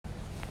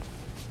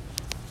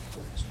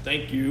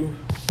Thank you,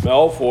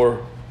 Mel,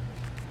 for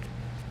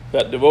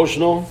that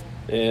devotional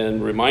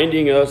and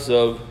reminding us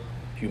of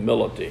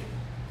humility.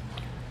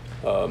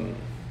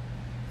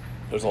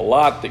 There's a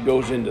lot that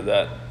goes into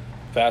that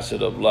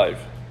facet of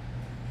life.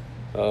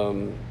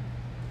 Well,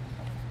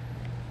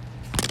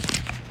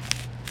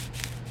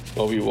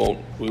 we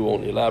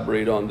won't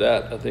elaborate on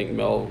that. I think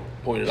Mel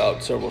pointed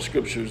out several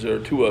scriptures there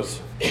to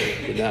us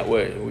in that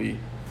way.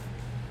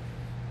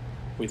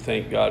 We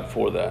thank God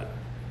for that.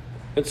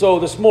 And so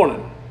this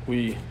morning,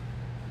 we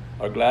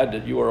are glad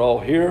that you are all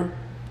here.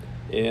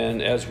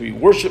 And as we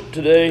worship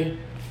today,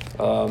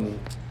 the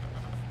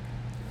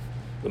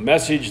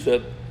message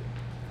that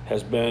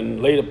has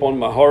been laid upon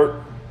my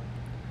heart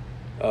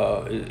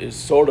is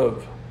sort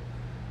of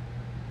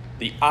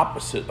the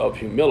opposite of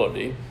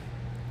humility.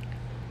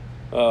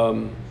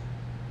 But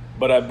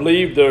I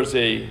believe there's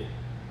a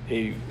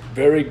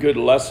very good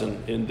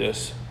lesson in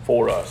this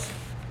for us.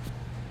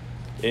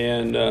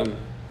 And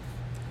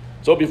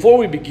so before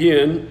we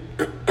begin,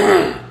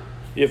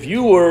 if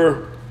you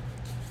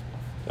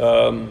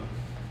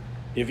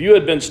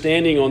had been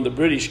standing on the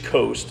British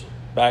coast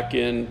back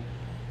in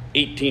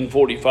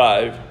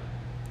 1845,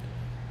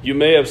 you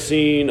may have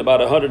seen about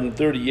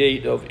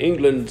 138 of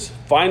England's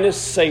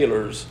finest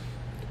sailors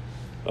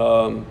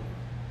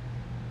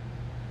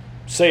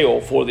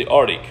sail for the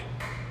Arctic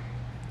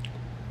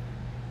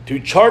to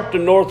chart the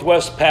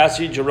Northwest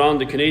Passage around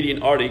the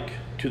Canadian Arctic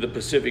to the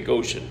Pacific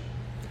Ocean.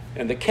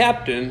 And the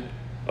captain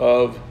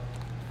of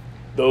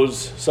those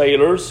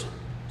sailors,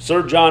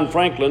 Sir John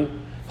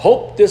Franklin,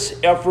 hoped this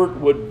effort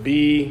would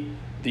be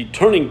the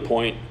turning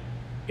point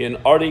in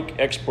Arctic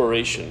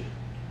exploration.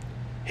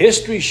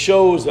 History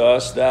shows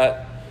us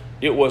that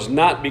it was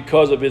not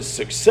because of its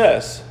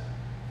success,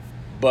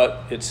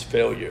 but its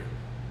failure.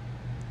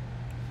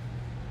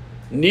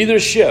 Neither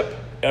ship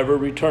ever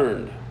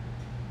returned.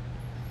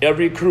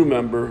 Every crew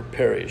member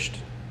perished.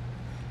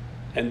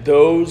 And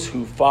those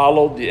who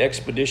followed the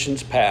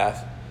expedition's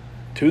path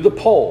to the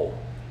pole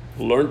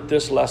learned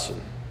this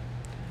lesson.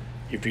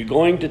 If you're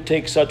going to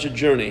take such a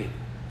journey,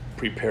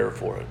 prepare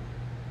for it.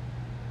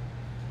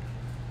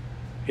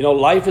 You know,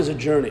 life is a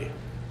journey.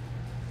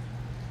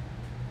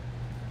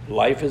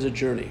 Life is a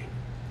journey.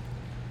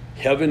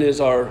 Heaven is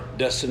our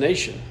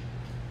destination,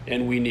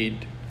 and we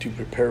need to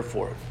prepare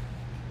for it.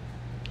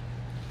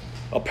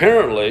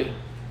 Apparently,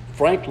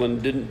 Franklin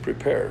didn't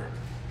prepare.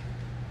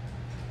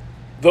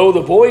 Though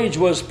the voyage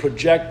was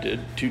projected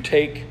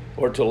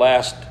to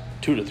last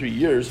 2 to 3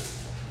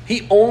 years,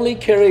 he only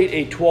carried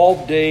a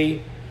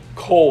 12-day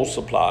coal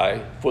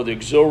supply for the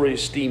auxiliary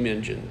steam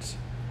engines.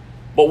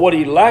 But what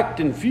he lacked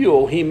in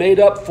fuel, he made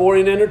up for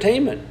in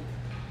entertainment.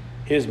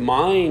 His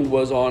mind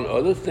was on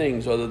other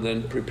things other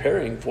than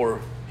preparing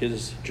for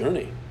his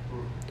journey.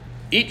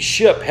 Each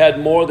ship had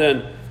more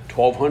than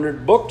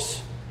 1,200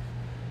 books,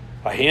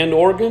 a hand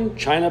organ,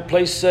 china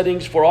place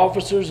settings for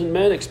officers and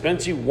men,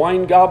 expensive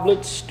wine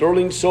goblets,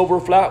 sterling silver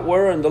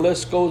flatware, and the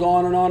list goes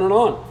on and on and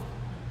on.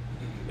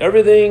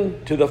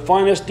 Everything to the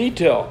finest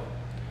detail.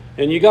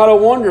 And you got to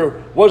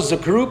wonder, was the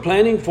crew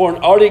planning for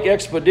an Arctic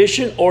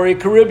expedition or a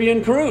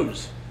Caribbean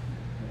cruise?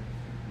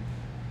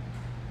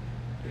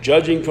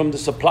 Judging from the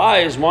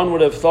supplies, one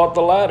would have thought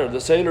the latter.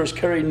 The sailors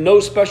carried no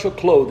special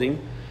clothing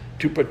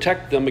to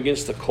protect them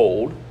against the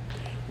cold.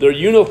 Their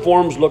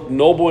uniforms looked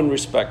noble and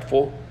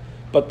respectful,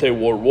 but they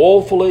were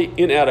woefully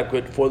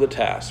inadequate for the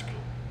task.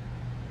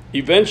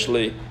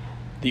 Eventually,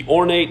 the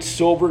ornate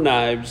silver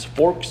knives,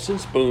 forks, and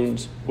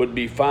spoons would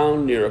be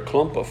found near a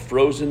clump of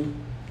frozen,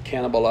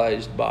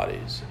 cannibalized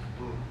bodies.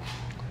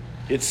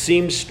 It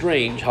seems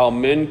strange how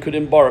men could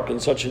embark on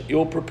such an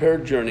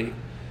ill-prepared journey,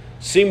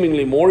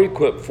 seemingly more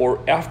equipped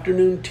for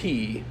afternoon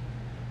tea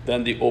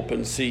than the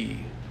open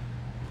sea.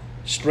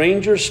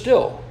 Stranger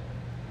still,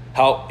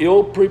 how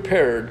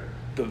ill-prepared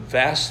the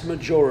vast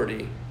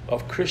majority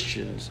of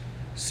Christians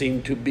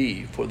seem to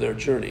be for their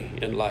journey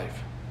in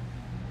life.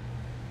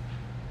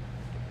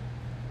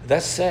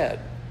 That's sad,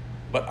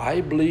 but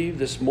I believe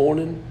this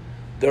morning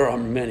there are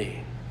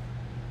many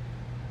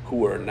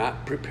who are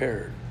not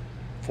prepared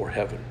for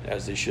heaven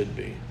as they should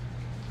be.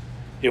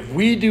 If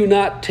we do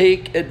not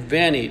take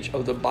advantage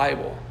of the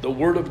Bible, the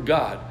Word of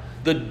God,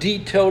 the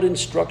detailed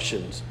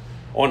instructions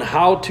on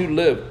how to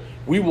live,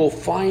 we will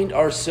find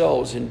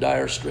ourselves in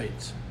dire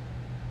straits.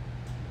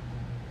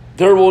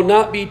 There will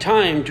not be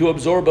time to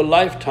absorb a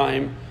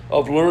lifetime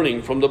of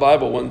learning from the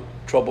Bible when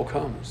trouble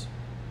comes.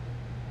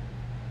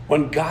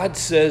 When God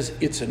says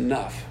it's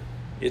enough,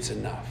 it's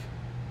enough.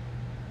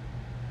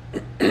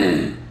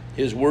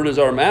 His Word is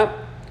our map.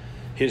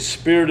 His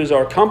Spirit is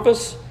our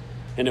compass.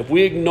 And if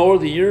we ignore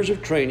the years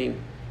of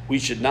training, we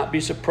should not be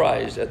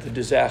surprised at the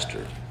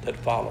disaster that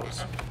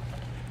follows.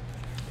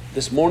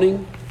 This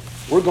morning,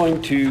 we're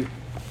going to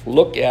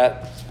look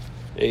at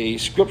a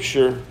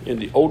scripture in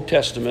the Old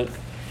Testament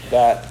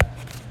that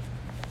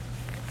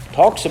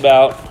talks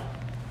about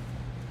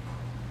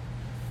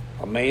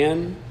a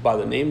man by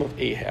the name of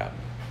Ahab.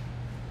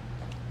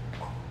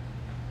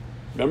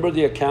 Remember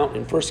the account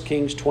in 1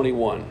 Kings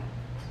 21.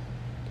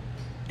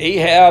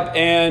 Ahab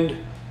and,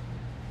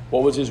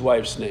 what was his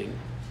wife's name?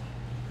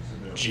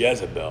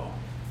 Jezebel.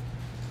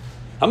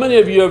 How many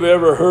of you have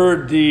ever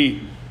heard the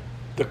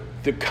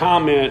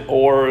comment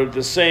or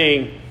the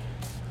saying,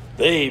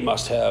 they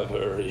must have,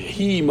 or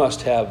he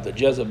must have the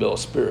Jezebel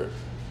spirit?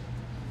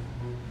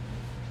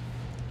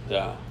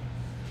 Yeah.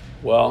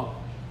 Well,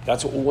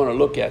 that's what we want to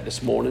look at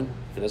this morning,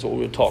 and that's what we're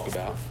going to talk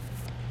about.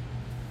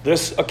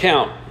 This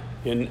account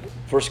in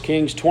 1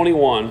 Kings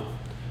 21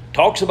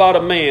 talks about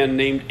a man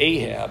named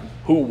Ahab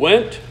who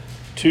went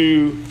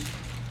to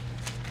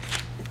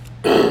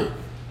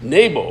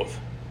Naboth,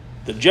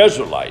 the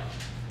Jezreelite,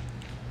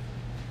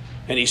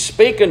 and he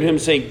spake unto him,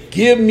 saying,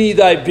 give me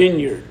thy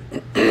vineyard,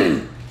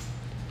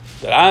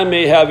 that I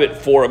may have it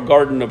for a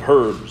garden of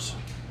herbs.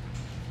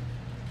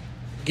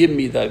 Give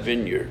me thy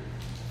vineyard.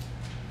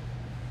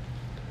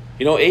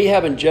 You know,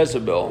 Ahab and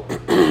Jezebel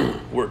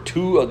were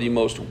two of the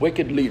most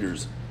wicked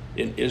leaders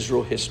in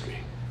Israel history.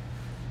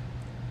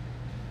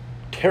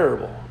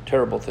 Terrible,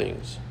 terrible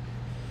things.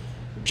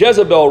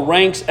 Jezebel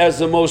ranks as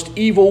the most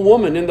evil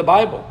woman in the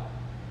Bible.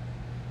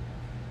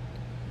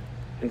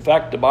 In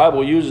fact, the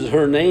Bible uses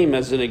her name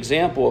as an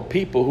example of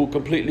people who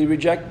completely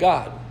reject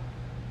God.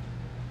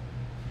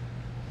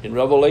 In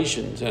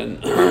Revelations,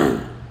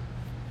 and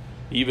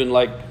even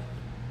like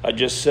I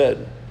just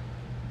said,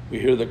 we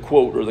hear the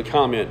quote or the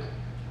comment,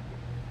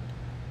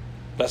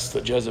 that's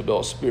the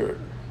Jezebel spirit.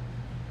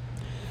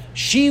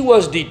 She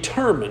was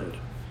determined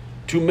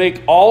to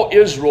make all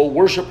Israel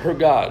worship her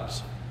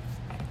gods.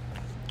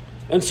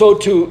 And so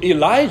to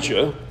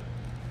Elijah,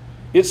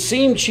 it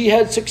seemed she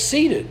had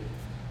succeeded.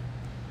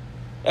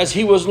 As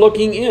he was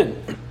looking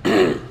in,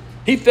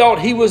 he felt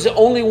he was the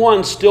only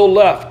one still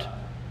left,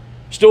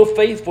 still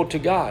faithful to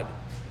God,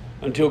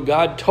 until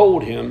God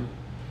told him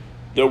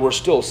there were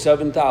still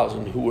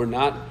 7,000 who were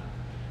not,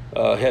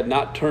 had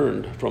not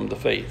turned from the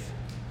faith.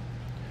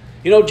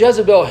 You know,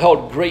 Jezebel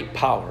held great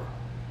power,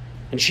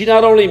 and she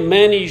not only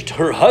managed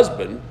her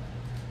husband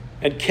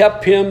and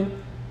kept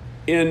him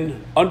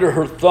under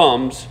her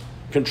thumb's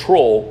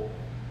control,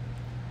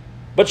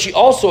 but she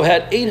also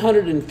had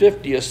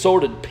 850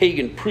 assorted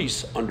pagan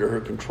priests under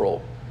her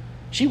control.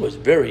 She was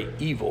very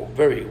evil,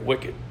 very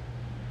wicked.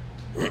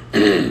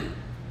 And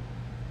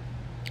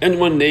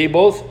when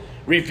Naboth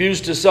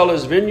refused to sell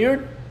his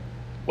vineyard,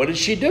 what did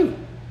she do?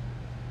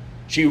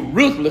 She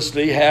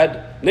ruthlessly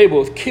had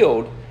Naboth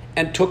killed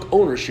and took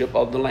ownership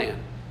of the land.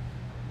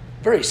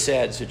 Very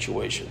sad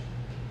situation.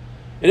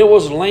 And it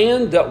was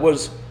land that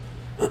was,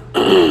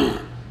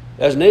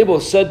 as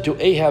Naboth said to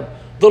Ahab,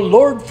 the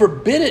Lord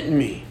forbid it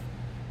me,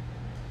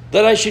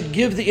 that I should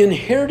give the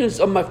inheritance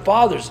of my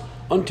fathers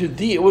unto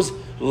thee. It was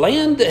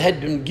land that had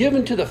been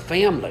given to the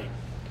family,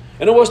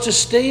 and it was to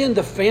stay in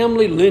the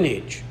family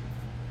lineage.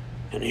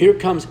 And here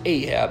comes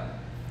Ahab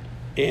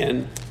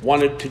and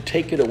wanted to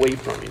take it away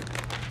from him.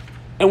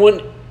 And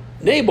when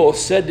Naboth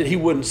said that he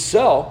wouldn't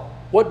sell,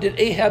 what did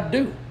Ahab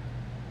do?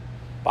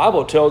 The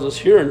Bible tells us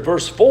here in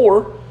verse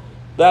 4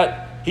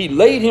 that he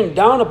laid him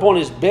down upon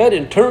his bed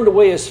and turned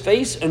away his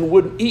face and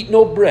would eat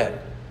no bread.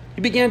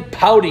 He began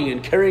pouting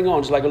and carrying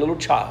on just like a little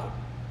child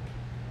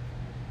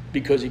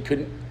because he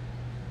couldn't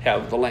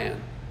have the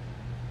land.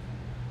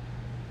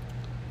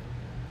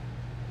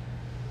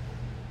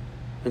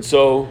 And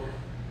so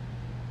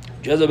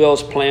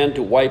Jezebel's plan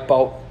to wipe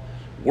out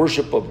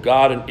worship of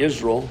God in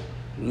Israel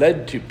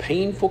led to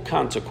painful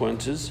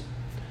consequences.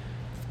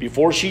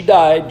 Before she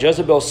died,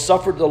 Jezebel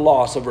suffered the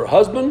loss of her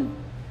husband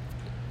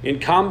in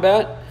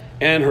combat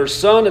and her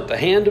son at the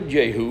hand of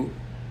Jehu,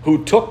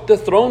 who took the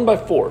throne by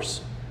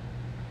force.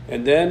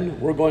 And then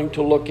we're going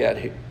to look at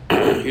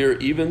here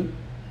even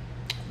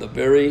the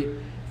very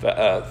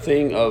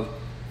thing of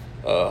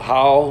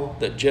how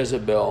that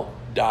Jezebel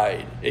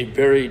died, a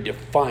very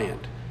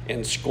defiant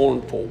and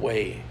scornful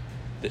way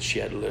that she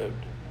had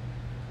lived.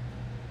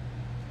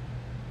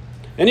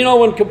 And you know,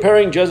 when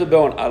comparing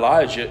Jezebel and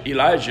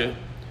Elijah,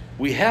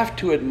 we have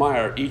to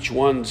admire each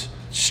one's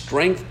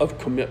strength of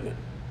commitment.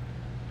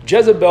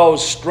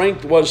 Jezebel's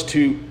strength was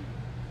to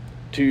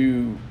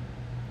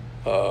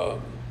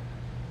all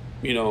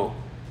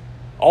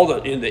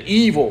in the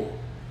evil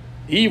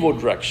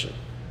direction.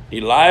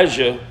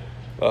 Elijah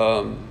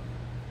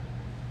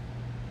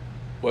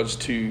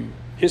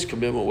his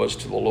commitment was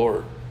to the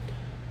Lord.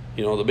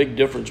 You know, the big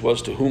difference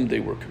was to whom they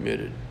were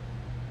committed.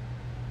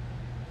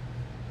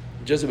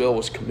 Jezebel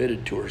was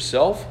committed to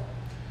herself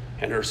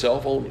and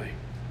herself only,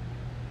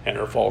 and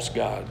her false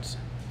gods.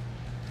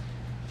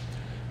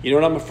 You know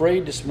what, I'm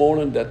afraid this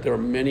morning that there are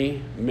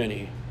many,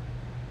 many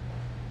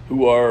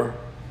who are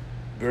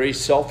very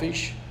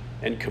selfish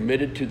and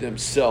committed to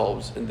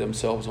themselves and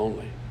themselves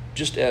only,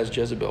 just as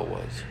Jezebel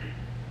was.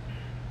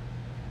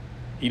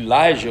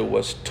 Elijah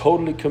was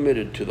totally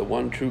committed to the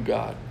one true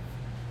God.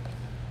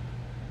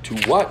 To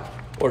what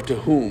or to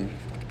whom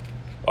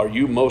are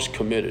you most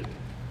committed?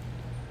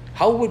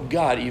 How would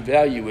God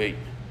evaluate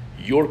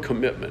your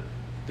commitment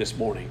this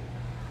morning?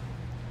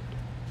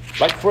 I'd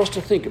like for us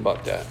to think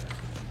about that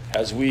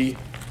as we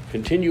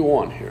continue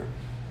on here.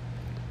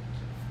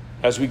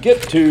 As we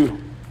get to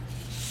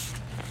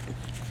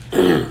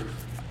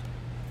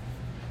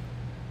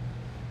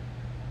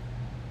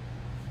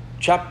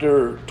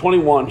chapter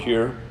 21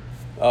 here,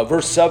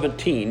 verse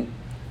 17,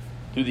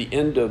 through the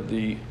end of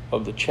the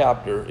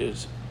chapter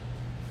is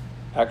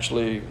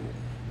actually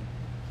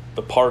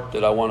the part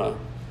that I want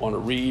to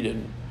read,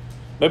 and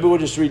maybe we'll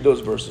just read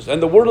those verses.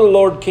 And the word of the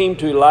Lord came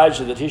to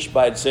Elijah the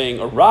Tishbite, saying,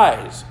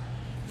 Arise,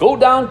 go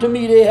down to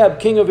meet Ahab,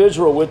 king of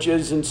Israel, which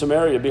is in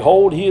Samaria.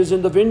 Behold, he is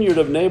in the vineyard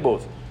of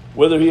Naboth,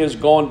 whither he is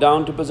gone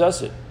down to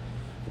possess it.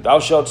 And thou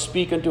shalt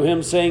speak unto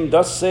him, saying,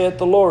 Thus saith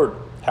the Lord,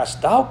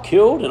 Hast thou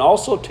killed and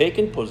also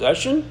taken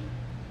possession?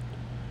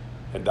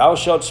 And thou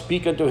shalt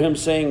speak unto him,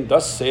 saying,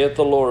 Thus saith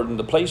the Lord, In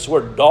the place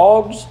where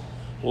dogs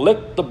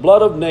licked the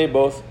blood of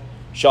Naboth,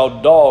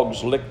 shall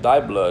dogs lick thy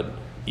blood,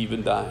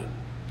 even thine.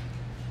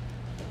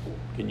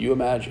 Can you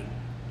imagine?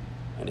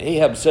 And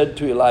Ahab said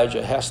to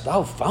Elijah, Hast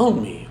thou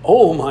found me,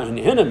 O mine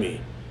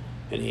enemy?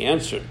 And he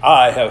answered,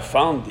 I have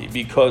found thee,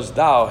 because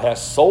thou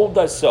hast sold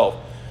thyself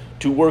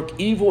to work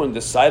evil in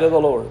the sight of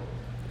the Lord.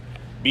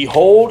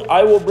 Behold,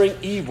 I will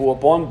bring evil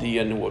upon thee,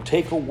 and will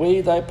take away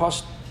thy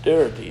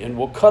posterity, and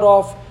will cut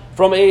off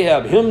from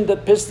Ahab him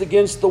that pissed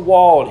against the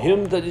wall,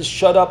 him that is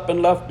shut up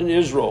and left in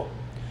Israel.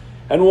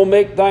 And will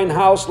make thine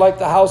house like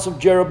the house of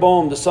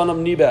Jeroboam the son of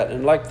Nebat,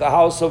 and like the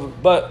house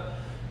of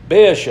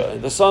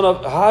Baasha the son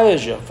of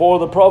Ahijah, for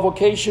the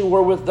provocation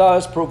wherewith thou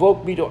hast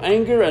provoked me to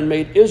anger, and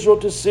made Israel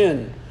to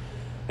sin.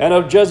 And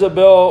of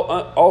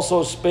Jezebel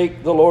also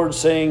spake the Lord,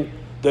 saying,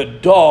 The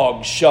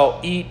dogs shall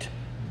eat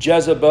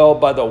Jezebel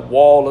by the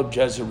wall of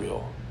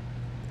Jezreel.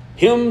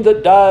 Him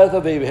that dieth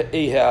of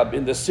Ahab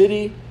in the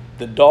city,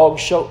 the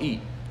dogs shall eat,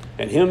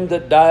 and him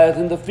that dieth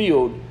in the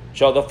field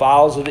shall the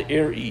fowls of the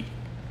air eat.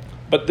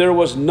 But there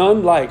was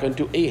none like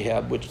unto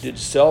Ahab, which did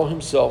sell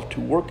himself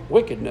to work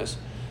wickedness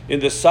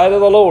in the sight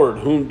of the Lord,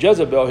 whom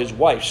Jezebel his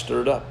wife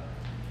stirred up.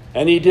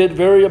 And he did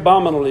very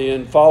abominably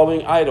in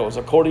following idols,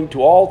 according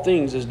to all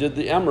things as did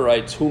the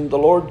Amorites, whom the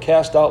Lord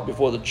cast out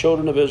before the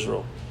children of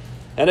Israel.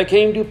 And it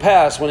came to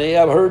pass, when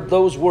Ahab heard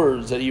those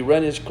words, that he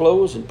rent his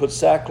clothes, and put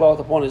sackcloth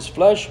upon his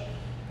flesh,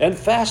 and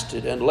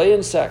fasted, and lay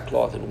in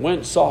sackcloth, and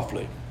went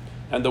softly.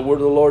 And the word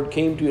of the Lord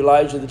came to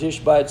Elijah the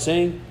Tishbite,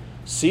 saying,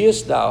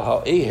 Seest thou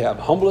how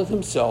Ahab humbleth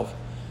himself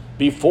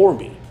before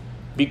me?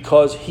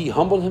 Because he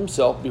humbled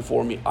himself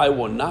before me, I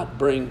will not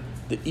bring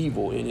the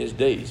evil in his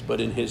days, but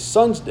in his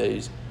son's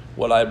days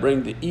will I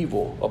bring the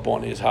evil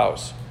upon his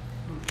house.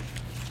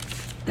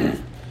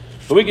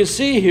 So we can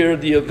see here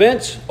the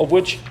events of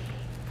which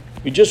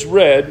we just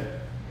read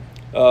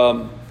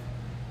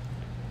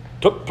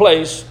took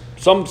place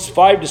some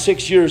 5 to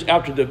 6 years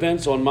after the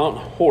events on Mount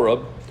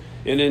Horeb.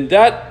 And in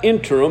that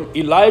interim,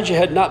 Elijah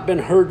had not been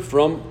heard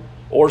from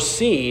or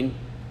seen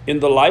in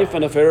the life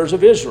and affairs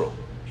of Israel.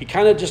 He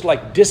kind of just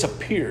like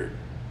disappeared.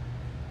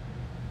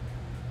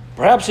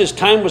 Perhaps his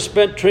time was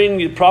spent training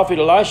the prophet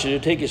Elisha to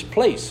take his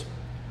place.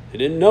 They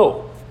didn't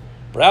know.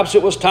 Perhaps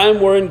it was time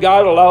wherein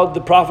God allowed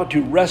the prophet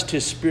to rest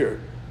his spirit.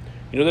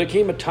 You know, there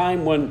came a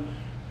time when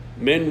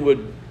men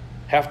would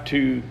have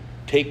to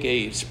take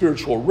a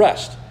spiritual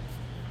rest.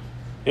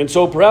 And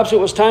so perhaps it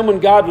was time when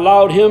God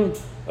allowed him,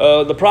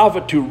 the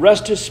prophet, to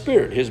rest his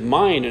spirit, his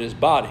mind, and his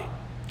body.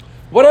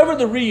 Whatever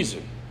the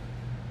reason,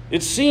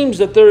 it seems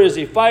that there is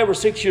a 5 or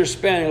 6 year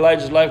span in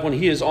Elijah's life when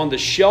he is on the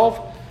shelf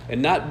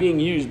and not being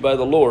used by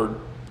the Lord,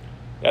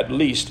 at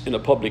least in a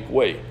public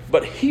way.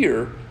 But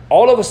here,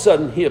 all of a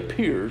sudden, he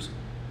appears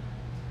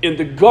in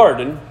the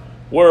garden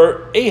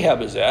where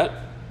Ahab is at,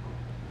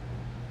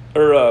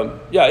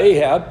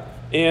 Ahab,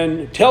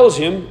 and tells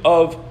him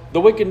of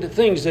the wicked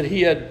things that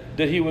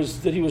he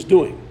was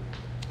doing.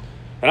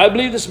 And I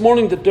believe this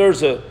morning that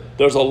there's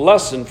a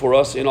lesson for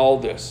us in all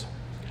this.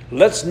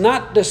 Let's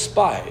not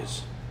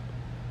despise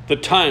the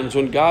times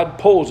when God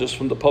pulls us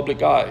from the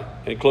public eye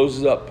and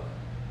closes up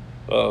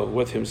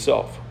with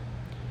himself.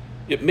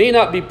 It may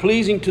not be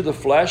pleasing to the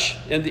flesh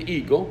and the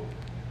ego,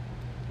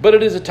 but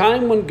it is a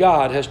time when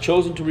God has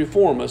chosen to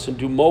reform us and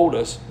to mold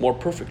us more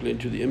perfectly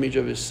into the image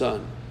of his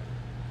Son.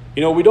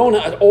 You know, we don't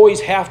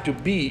always have to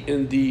be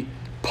in the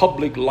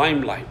public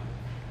limelight.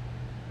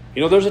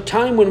 You know, there's a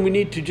time when we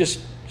need to just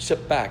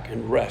sit back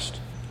and rest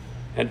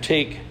and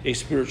take a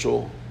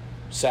spiritual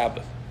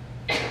Sabbath.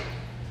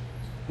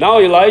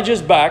 Now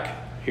Elijah's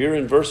back here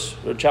in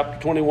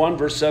chapter 21,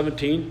 verse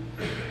 17,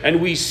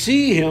 and we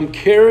see him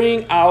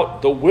carrying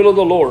out the will of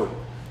the Lord.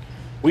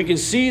 We can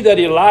see that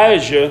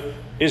Elijah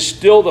is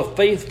still the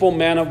faithful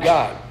man of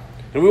God.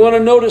 And we want to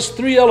notice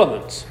 3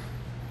 elements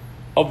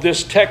of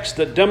this text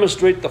that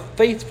demonstrate the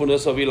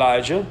faithfulness of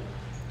Elijah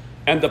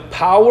and the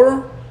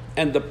power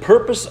and the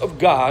purpose of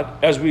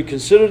God as we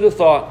consider the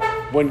thought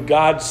when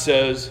God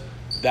says,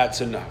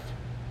 that's enough.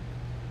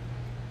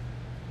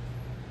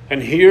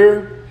 And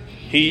here,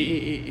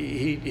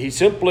 he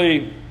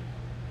simply,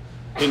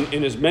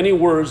 in as many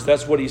words,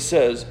 that's what he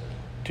says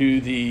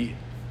to the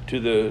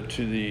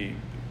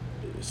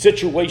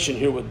situation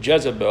here with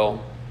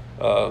Jezebel,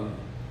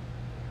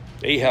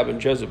 Ahab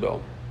and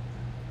Jezebel.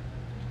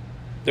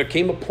 There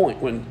came a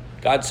point when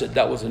God said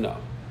that was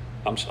enough.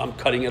 I'm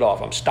cutting it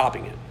off. I'm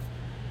stopping it.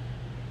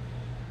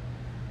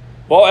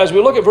 Well, as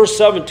we look at verse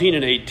 17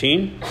 and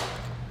 18,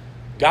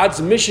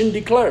 God's mission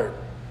declared.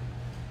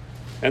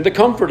 and the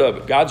comfort of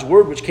it. God's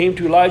word which came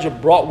to Elijah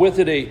brought with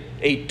it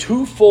a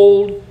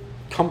twofold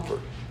comfort.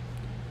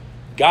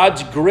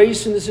 God's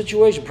grace in the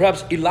situation.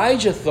 Perhaps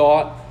Elijah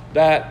thought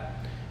that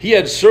he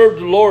had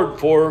served the Lord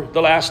for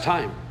the last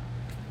time.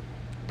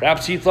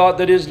 Perhaps he thought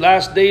that his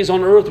last days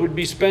on earth would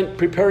be spent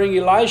preparing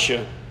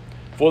Elisha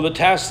for the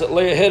tasks that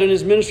lay ahead in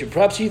his ministry.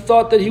 Perhaps he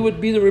thought that he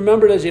would be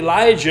remembered as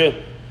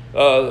Elijah,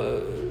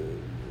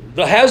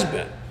 the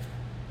has-been.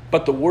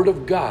 But the word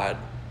of God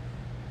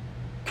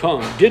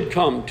did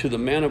come to the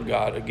man of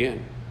God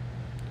again.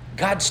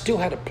 God still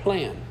had a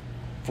plan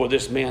for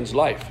this man's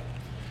life,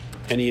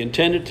 and he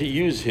intended to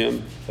use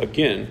him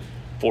again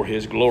for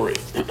his glory.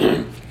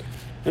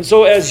 And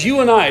so as you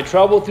and I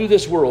travel through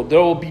this world,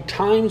 there will be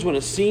times when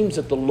it seems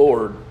that the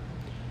Lord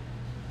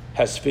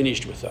has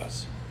finished with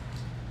us.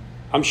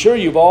 I'm sure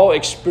you've all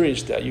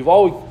experienced that. You've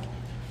all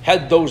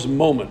had those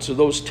moments or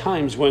those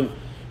times when,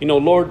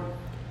 Lord,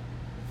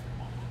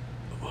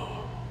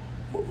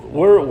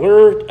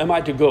 where am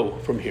I to go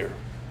from here?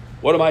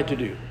 What am I to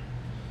do?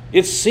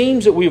 It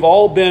seems that we've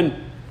all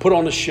been put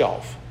on the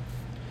shelf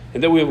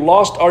and that we have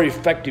lost our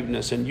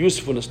effectiveness and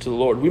usefulness to the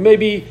Lord. We may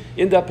be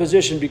in that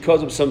position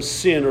because of some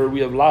sin or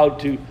we have allowed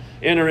to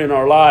enter in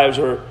our lives,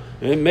 or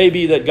it may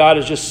be that God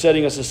is just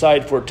setting us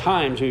aside for a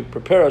time to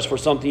prepare us for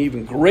something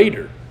even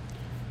greater.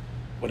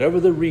 Whatever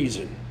the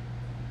reason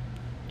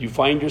you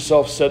find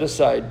yourself set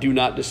aside, do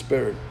not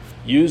despair.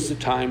 Use the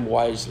time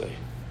wisely.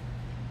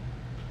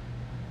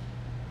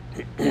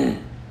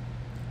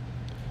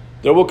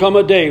 There will come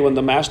a day when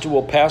the master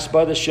will pass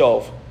by the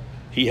shelf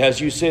he has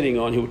you sitting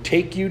on. He will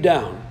take you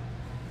down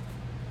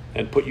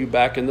and put you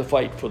back in the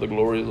fight for the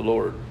glory of the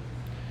Lord.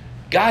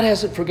 God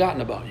hasn't forgotten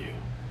about you.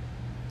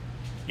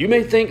 You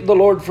may think the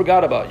Lord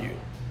forgot about you.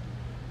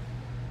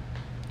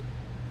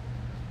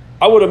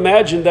 I would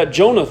imagine that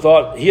Jonah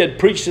thought he had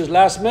preached his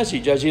last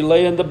message as he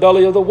lay in the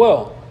belly of the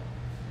well.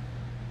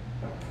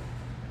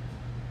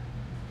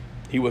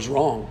 He was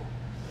wrong.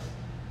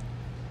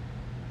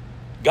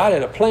 God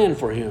had a plan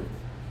for him.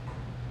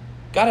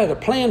 God had a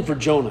plan for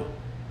Jonah.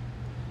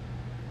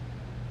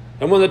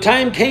 And when the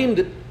time came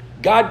that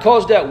God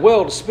caused that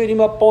well to spit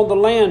him up on the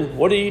land,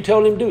 what did he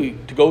tell him to do?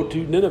 To go to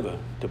Nineveh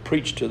to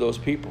preach to those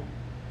people.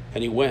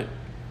 And he went.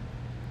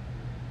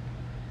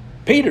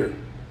 Peter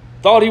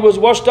thought he was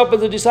washed up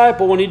as a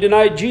disciple when he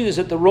denied Jesus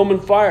at the Roman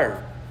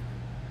fire.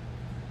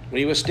 When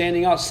he was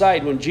standing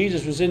outside, when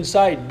Jesus was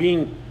inside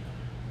being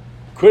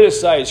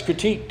criticized,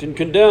 critiqued, and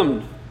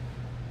condemned.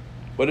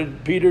 What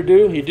did Peter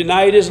do? He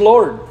denied his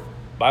Lord.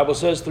 The Bible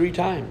says 3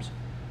 times.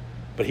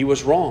 But he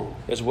was wrong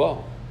as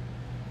well.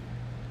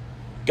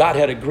 God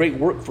had a great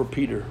work for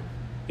Peter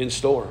in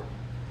store.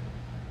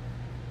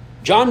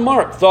 John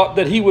Mark thought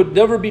that he would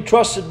never be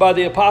trusted by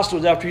the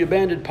apostles after he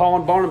abandoned Paul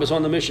and Barnabas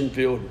on the mission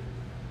field.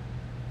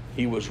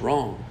 He was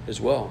wrong as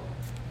well.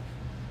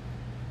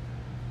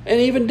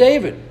 And even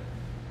David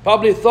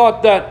probably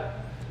thought that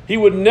he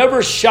would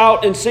never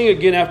shout and sing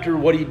again after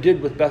what he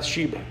did with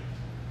Bathsheba.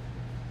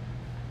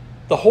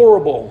 The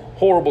horrible,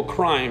 horrible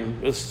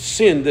crime, the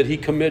sin that he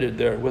committed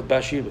there with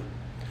Bathsheba.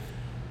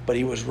 But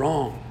he was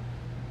wrong.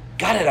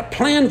 God had a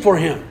plan for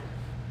him.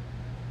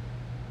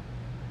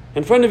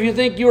 And friend, if you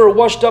think you are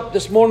washed up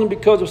this morning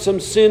because of some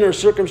sin or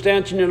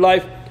circumstance in your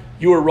life,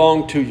 you are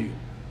wrong to you.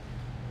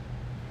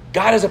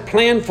 God has a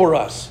plan for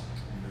us.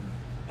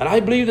 And I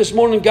believe this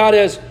morning God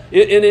has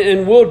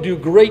and will do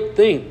great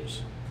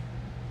things.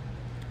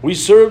 We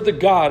serve the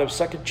God of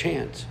second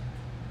chance.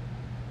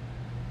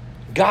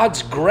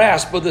 God's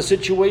grasp of the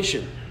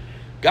situation.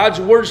 God's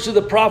words to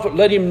the prophet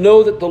let him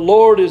know that the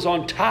Lord is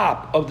on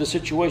top of the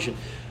situation.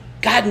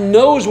 God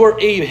knows where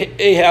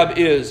Ahab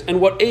is and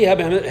what Ahab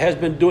has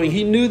been doing.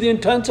 He knew the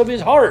intents of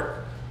his heart.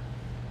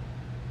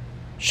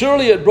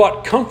 Surely it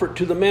brought comfort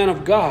to the man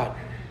of God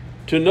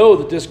to know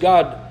that his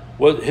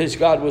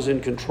God was in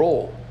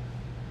control.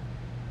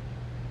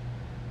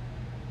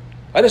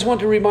 I just want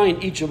to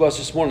remind each of us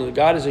this morning that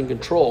God is in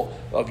control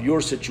of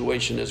your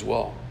situation as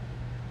well.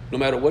 No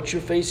matter what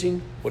you're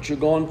facing, what you're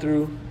going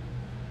through,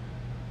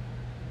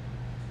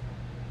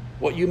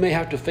 what you may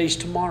have to face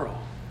tomorrow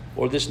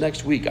or this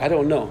next week, I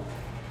don't know.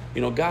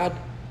 God,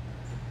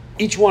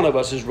 each one of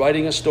us is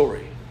writing a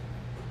story.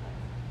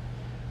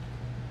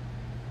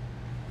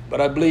 But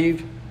I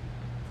believe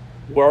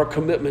where our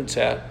commitment's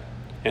at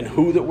and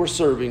who that we're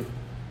serving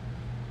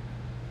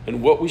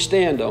and what we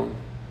stand on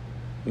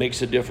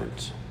makes a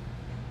difference.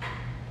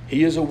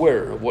 He is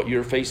aware of what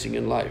you're facing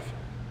in life.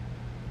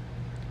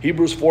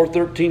 Hebrews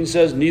 4:13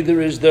 says,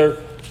 "Neither is there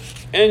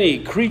any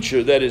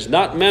creature that is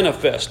not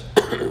manifest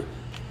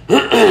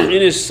in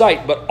his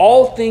sight, but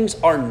all things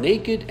are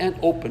naked and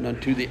open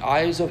unto the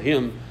eyes of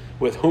him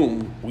with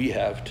whom we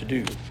have to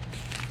do."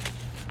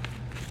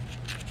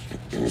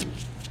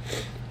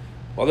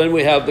 Well, then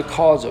we have the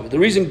cause of it. The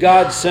reason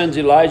God sends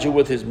Elijah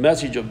with his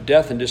message of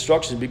death and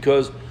destruction is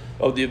because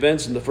of the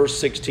events in the first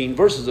 16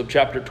 verses of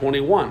chapter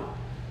 21.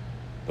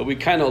 But we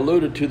kind of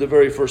alluded to the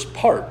very first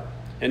part.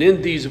 And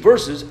in these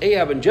verses,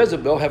 Ahab and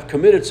Jezebel have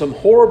committed some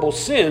horrible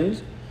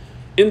sins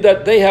in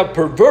that they have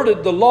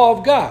perverted the law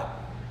of God.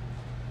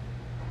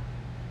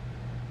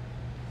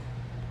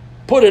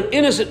 put an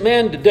innocent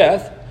man to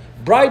death,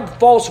 bribed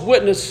false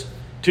witness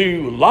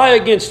to lie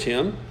against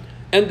him,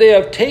 and they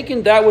have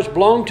taken that which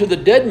belonged to the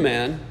dead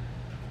man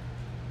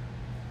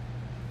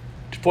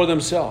for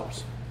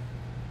themselves.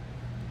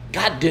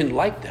 God didn't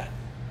like that.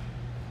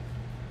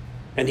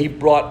 And he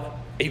brought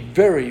a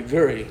very,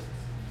 very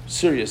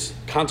serious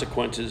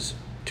consequences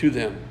to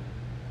them.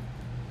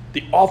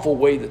 The awful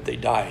way that they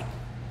died.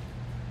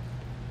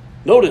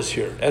 Notice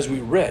here, as we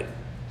read,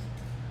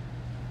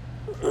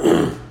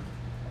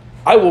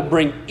 I will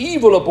bring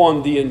evil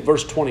upon thee in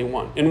verse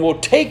 21, and will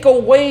take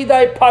away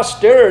thy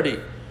posterity,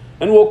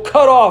 and will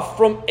cut off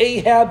from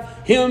Ahab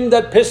him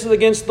that pisseth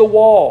against the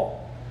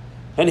wall,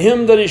 and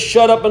him that is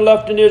shut up and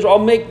left in Israel. I'll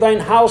make thine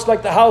house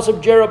like the house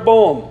of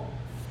Jeroboam.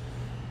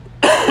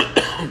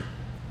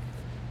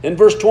 In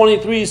verse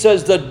 23 he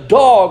says, the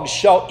dogs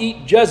shall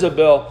eat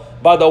Jezebel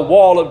by the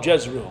wall of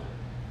Jezreel.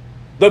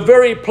 The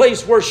very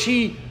place where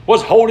she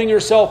was holding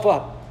herself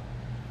up.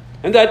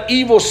 And that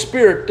evil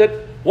spirit that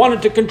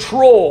wanted to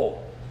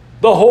control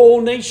the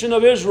whole nation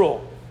of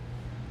Israel.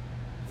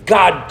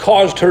 God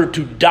caused her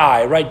to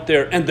die right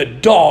there, and the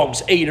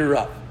dogs ate her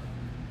up.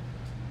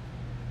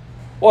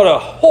 What a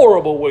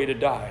horrible way to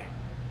die.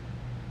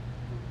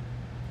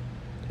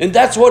 And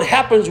that's what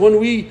happens when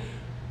we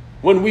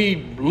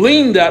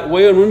lean that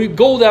way, and when we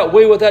go that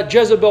way with that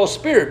Jezebel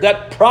spirit,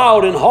 that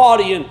proud and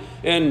haughty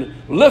and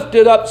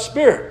lifted up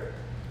spirit.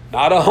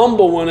 Not a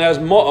humble one, as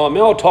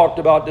Mel talked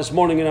about this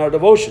morning in our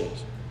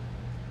devotions.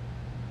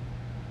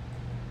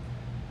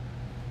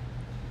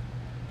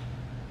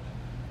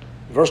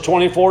 Verse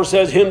 24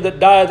 says, him that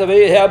dieth of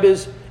Ahab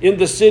is in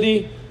the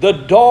city, the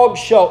dogs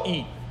shall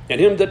eat. And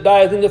him that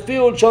dieth in the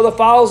field shall the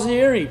fowls of the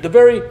air eat.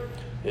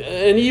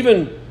 And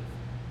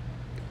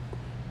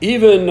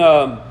even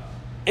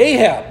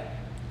Ahab,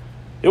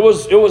 it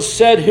was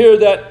said here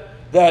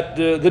that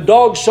the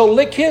dogs shall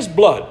lick his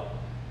blood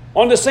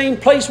on the same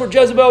place where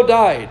Jezebel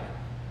died.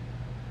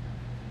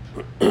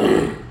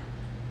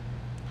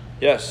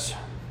 Yes.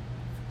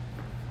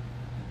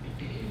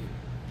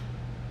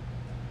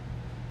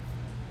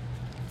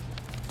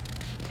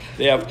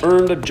 They have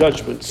earned a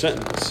judgment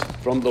sentence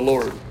from the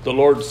Lord. The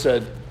Lord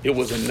said it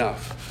was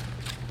enough.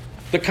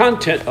 The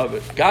content of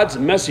it, God's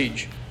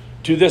message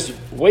to this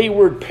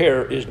wayward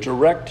pair, is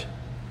direct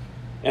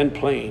and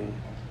plain.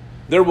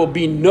 There will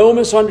be no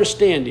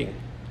misunderstanding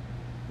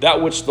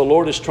that which the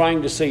Lord is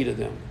trying to say to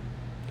them.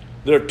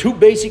 There are two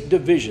basic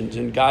divisions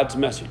in God's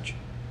message.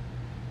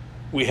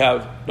 We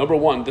have, number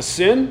one, the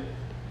sin.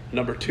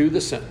 Number two, the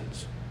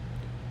sentence.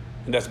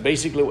 And that's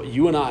basically what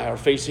you and I are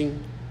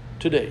facing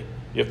today.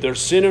 If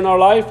there's sin in our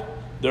life,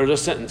 there's a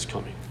sentence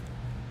coming.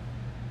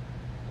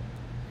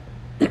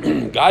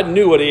 God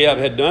knew what Ahab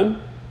had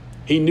done.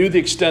 He knew the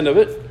extent of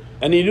it,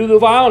 and he knew the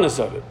violence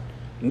of it.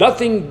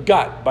 Nothing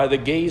got by the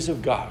gaze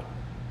of God.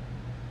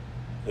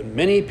 And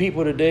many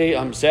people today,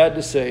 I'm sad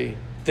to say,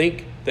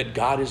 think that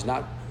God is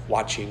not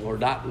watching or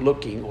not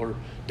looking or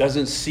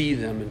doesn't see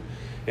them.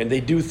 And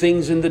they do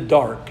things in the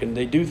dark, and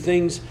they do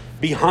things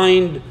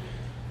behind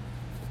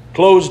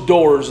closed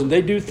doors, and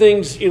they do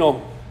things,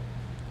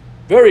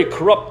 very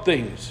corrupt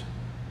things.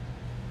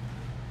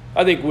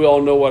 I think we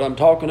all know what I'm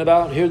talking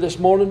about here this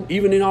morning,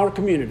 even in our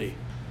community.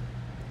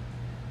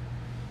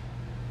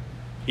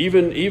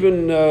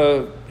 Even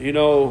the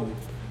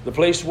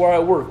place where I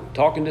work,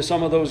 talking to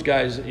some of those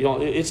guys,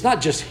 it's not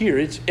just here,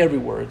 it's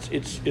everywhere.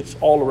 It's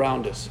all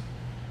around us.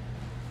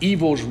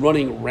 Evil's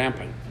running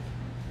rampant.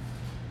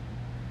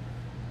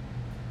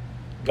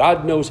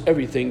 God knows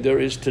everything there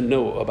is to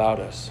know about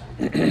us.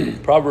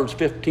 Proverbs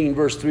 15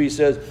 verse 3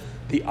 says,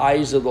 the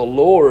eyes of the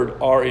Lord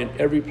are in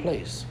every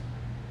place,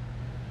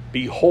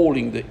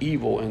 beholding the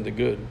evil and the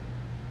good.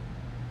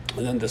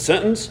 And then the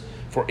sentence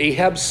for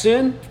Ahab's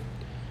sin,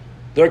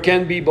 there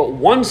can be but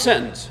one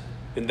sentence,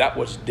 and that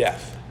was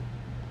death.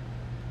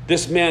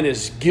 This man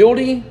is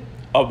guilty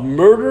of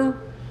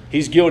murder.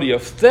 He's guilty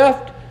of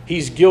theft.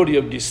 He's guilty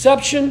of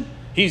deception.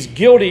 He's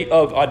guilty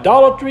of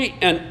idolatry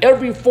and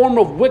every form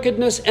of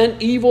wickedness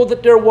and evil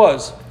that there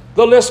was.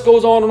 The list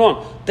goes on and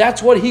on.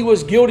 That's what he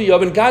was guilty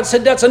of. And God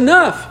said, that's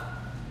enough.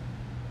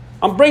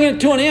 I'm bringing it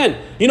to an end.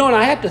 And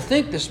I had to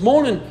think this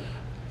morning,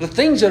 the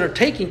things that are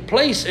taking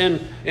place and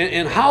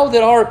how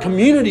that our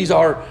communities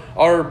are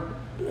all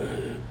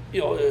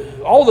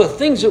the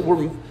things that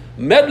we're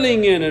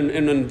meddling in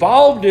and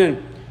involved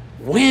in.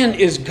 When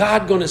is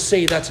God going to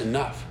say that's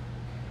enough?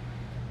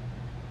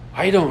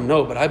 I don't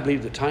know, but I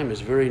believe the time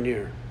is very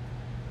near.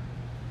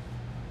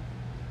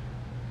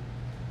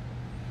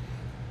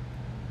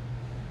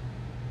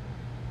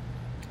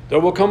 There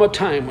will come a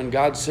time when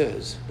God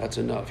says, that's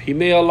enough. He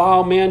may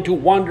allow man to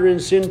wander in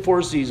sin for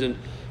a season,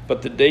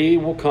 but the day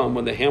will come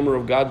when the hammer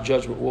of God's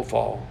judgment will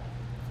fall.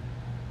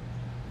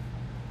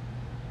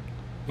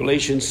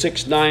 Galatians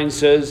 6:9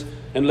 says,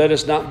 and let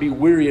us not be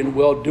weary in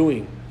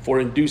well-doing, for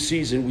in due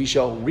season we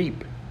shall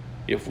reap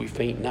if we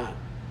faint not.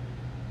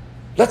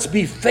 Let's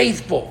be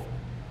faithful.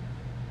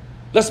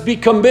 Let's be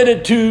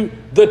committed to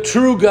the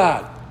true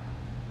God.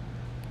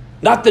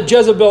 Not the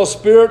Jezebel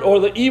spirit or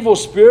the evil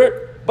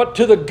spirit, but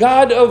to the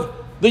God of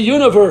the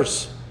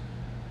universe.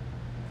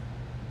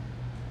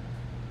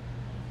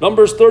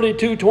 Numbers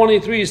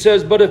 32:23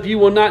 says, but if you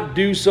will not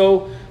do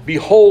so,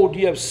 behold,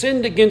 ye have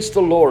sinned against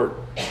the Lord.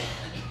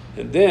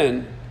 And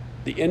then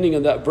the ending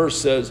of that verse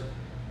says,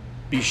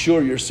 be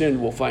sure your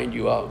sin will find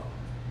you out.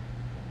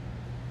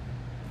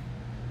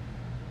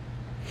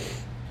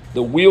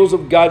 The wheels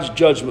of God's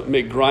judgment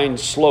may grind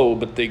slow,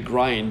 but they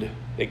grind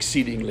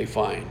exceedingly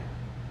fine.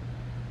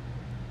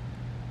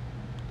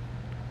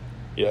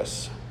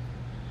 Yes.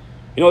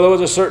 You know, there was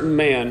a certain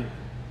man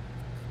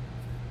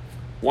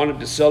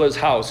wanted to sell his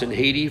house in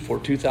Haiti for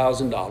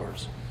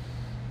 $2,000.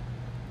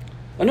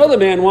 Another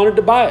man wanted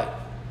to buy it,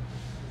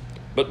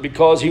 but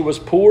because he was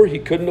poor, he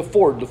couldn't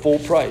afford the full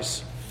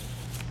price.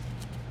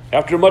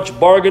 After much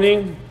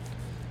bargaining,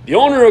 the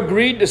owner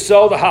agreed to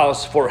sell the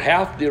house for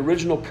half the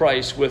original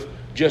price with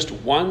just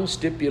one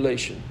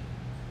stipulation.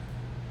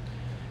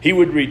 He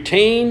would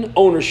retain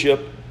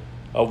ownership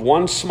of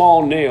one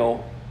small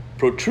nail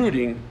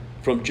protruding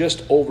from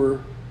just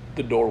over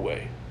the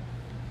doorway.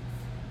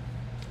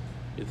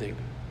 You think?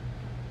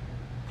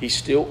 He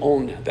still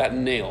owned that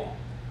nail.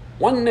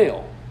 One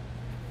nail.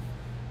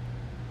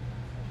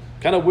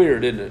 Kind of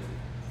weird, isn't it?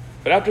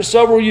 But after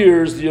several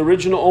years, the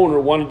original owner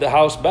wanted the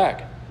house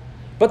back.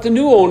 But the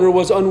new owner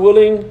was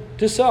unwilling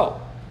to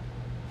sell.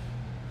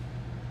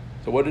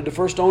 So what did the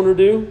first owner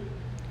do?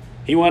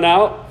 He went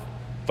out,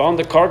 found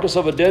the carcass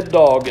of a dead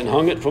dog, and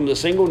hung it from the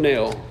single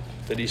nail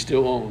that he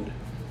still owned.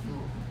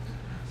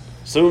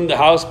 Soon the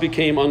house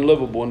became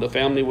unlivable, and the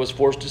family was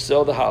forced to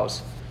sell the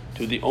house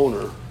to the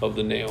owner of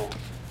the nail.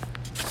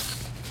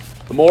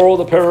 The moral of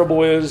the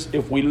parable is,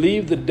 if we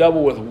leave the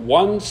devil with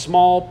one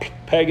small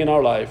peg in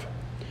our life,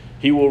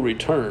 he will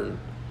return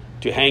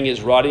to hang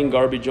his rotting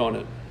garbage on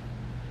it,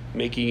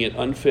 making it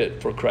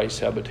unfit for Christ's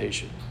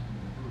habitation.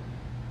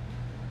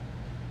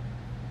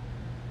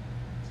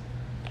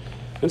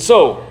 And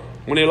so,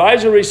 when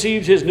Elijah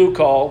receives his new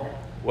call,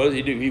 what does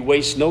he do? He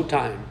wastes no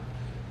time,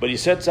 but he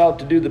sets out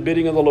to do the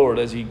bidding of the Lord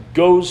as he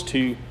goes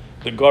to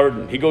the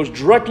garden. He goes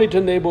directly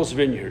to Nabal's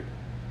vineyard,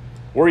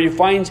 where he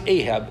finds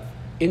Ahab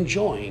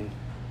enjoying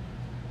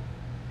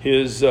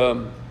his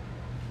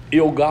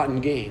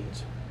ill-gotten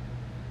gains.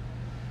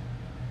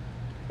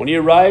 When he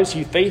arrives,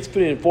 he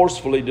faithfully and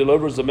forcefully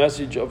delivers the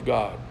message of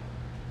God.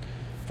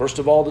 First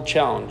of all, the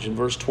challenge in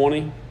verse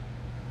 20,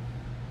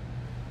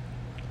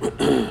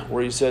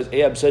 where he says,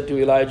 Ahab said to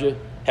Elijah,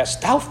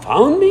 hast thou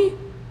found me,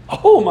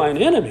 O mine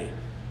enemy?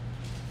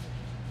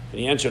 And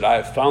he answered, I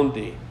have found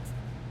thee.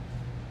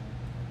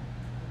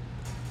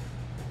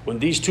 When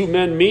these two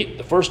men meet,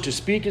 the first to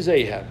speak is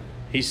Ahab.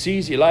 He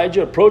sees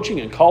Elijah approaching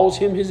and calls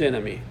him his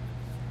enemy.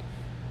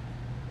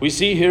 We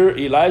see here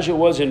Elijah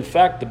was in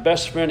fact the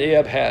best friend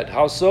Ahab had.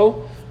 How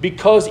so?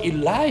 Because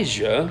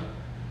Elijah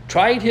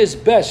tried his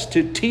best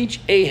to teach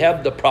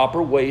Ahab the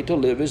proper way to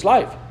live his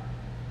life.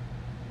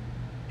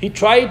 He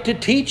tried to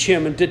teach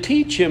him and to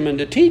teach him and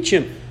to teach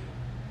him,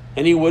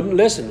 and he wouldn't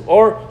listen.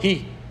 Or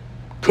he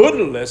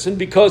couldn't listen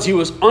because he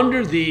was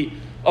under the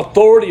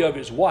authority of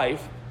his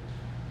wife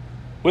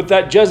with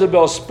that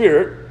Jezebel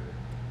spirit,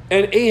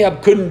 and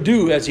Ahab couldn't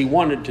do as he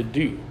wanted to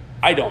do.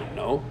 I don't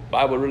know. The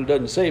Bible really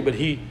doesn't say, but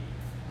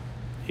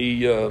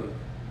it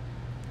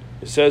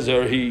says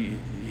there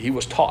he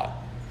was taught.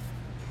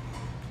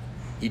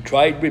 He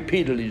tried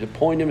repeatedly to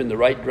point him in the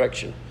right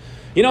direction.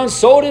 You know, and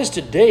so it is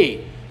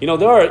today. You know,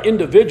 there are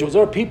individuals,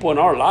 there are people in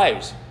our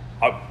lives,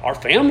 our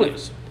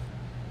families,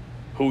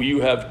 who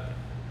you have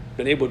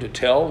been able to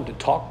tell and to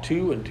talk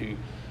to and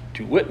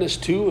to witness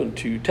to and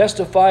to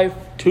testify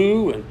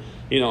to and,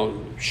 you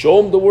know,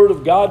 show them the Word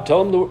of God,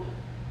 tell them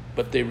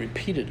but they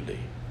repeatedly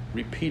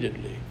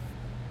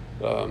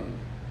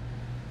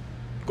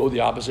go the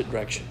opposite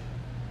direction.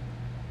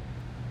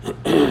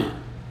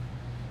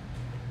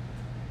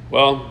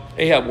 Well,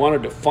 Ahab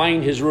wanted to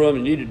find his ruin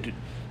and needed to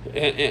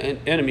an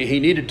enemy. He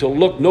needed to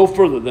look no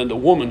further than the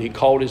woman he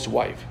called his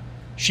wife.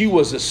 She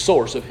was the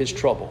source of his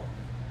trouble,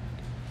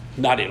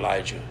 not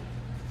Elijah.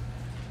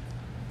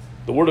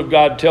 The Word of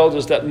God tells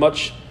us that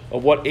much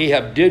of what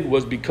Ahab did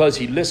was because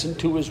he listened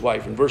to his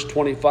wife. In verse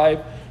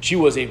 25, she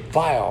was a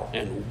vile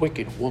and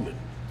wicked woman.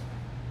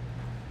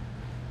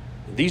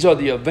 These are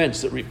the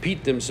events that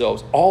repeat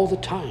themselves all the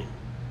time.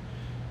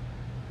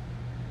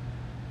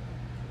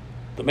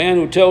 The man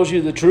who tells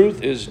you the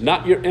truth is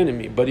not your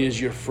enemy, but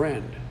is your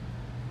friend.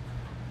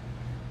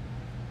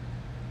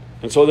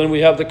 And so then we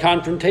have the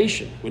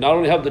confrontation. We not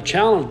only have the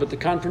challenge, but the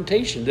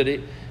confrontation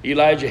that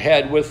Elijah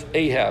had with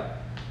Ahab.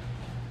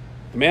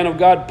 The man of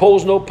God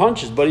pulls no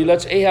punches, but he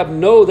lets Ahab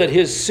know that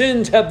his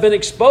sins have been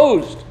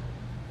exposed.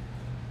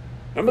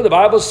 Remember, the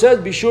Bible says,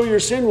 be sure your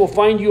sin will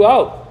find you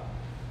out.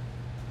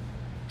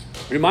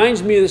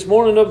 Reminds me this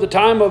morning of the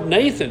time of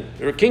Nathan,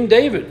 or King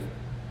David.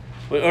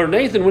 Or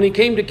Nathan, when he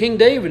came to King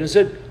David and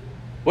said,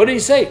 what did he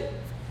say?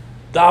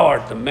 Thou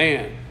art the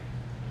man.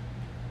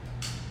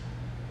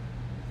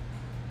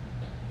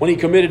 When he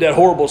committed that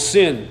horrible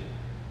sin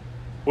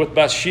with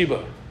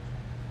Bathsheba.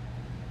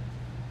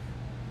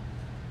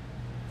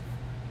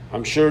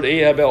 I'm sure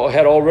Ahab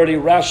had already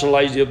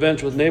rationalized the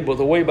events with Naboth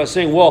away by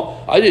saying,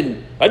 well, I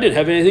didn't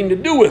have anything to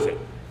do with it.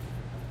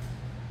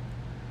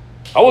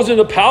 I was in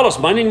the palace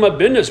minding my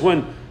business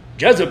when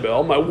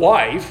Jezebel, my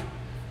wife,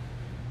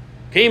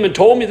 came and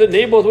told me that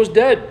Naboth was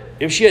dead.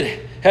 If she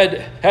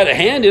had a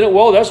hand in it,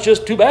 well, that's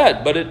just too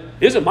bad. But it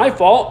isn't my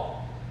fault.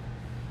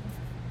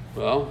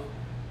 Well,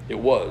 it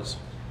was.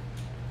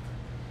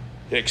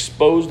 It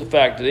exposed the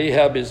fact that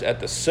Ahab is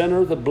at the center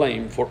of the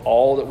blame for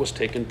all that was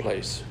taking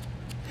place.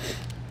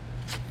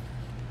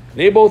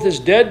 Naboth is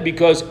dead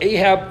because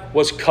Ahab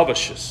was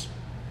covetous.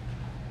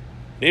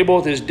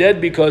 Naboth is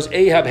dead because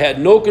Ahab had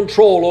no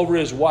control over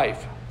his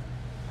wife.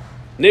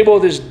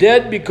 Naboth is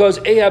dead because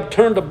Ahab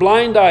turned a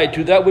blind eye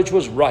to that which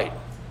was right.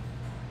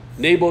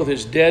 Naboth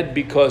is dead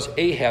because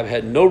Ahab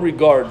had no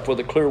regard for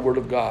the clear word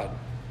of God.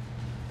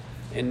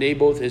 And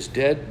Naboth is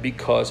dead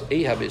because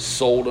Ahab is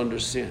sold under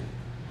sin.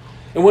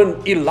 And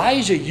when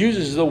Elijah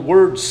uses the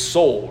word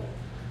sold,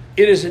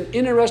 it is an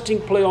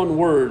interesting play on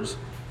words.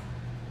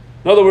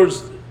 In other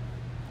words,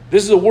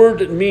 this is a word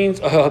that means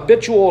a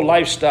habitual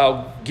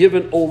lifestyle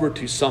given over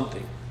to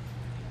something.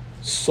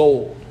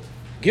 Sold.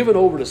 Given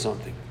over to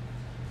something.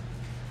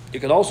 It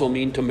can also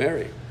mean to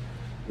marry.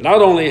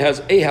 Not only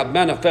has Ahab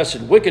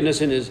manifested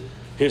wickedness in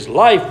his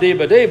life day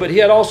by day, but he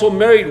had also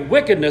married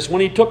wickedness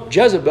when he took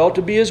Jezebel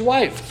to be his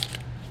wife.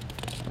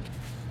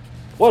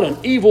 What an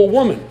evil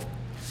woman.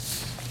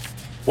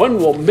 When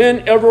will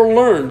men ever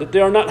learn that they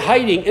are not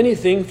hiding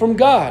anything from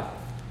God?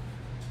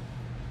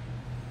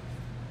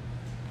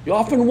 You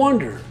often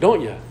wonder,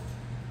 don't you?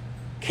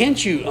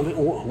 Can't you?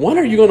 When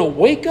are you going to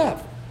wake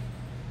up?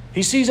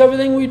 He sees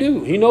everything we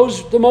do. He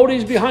knows the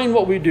motives behind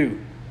what we do.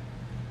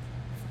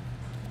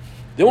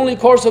 The only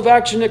course of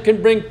action that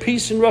can bring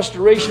peace and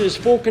restoration is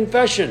full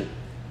confession.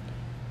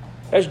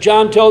 As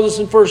John tells us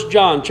in 1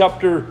 John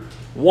chapter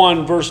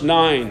 1, verse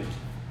 9.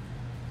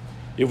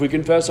 If we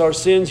confess our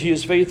sins, he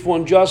is faithful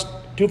and just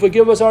to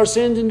forgive us our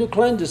sins and to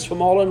cleanse us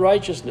from all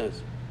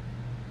unrighteousness.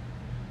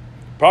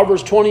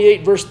 Proverbs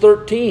 28, verse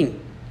 13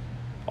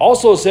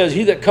 also says,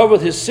 he that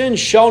covereth his sins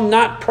shall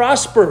not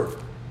prosper.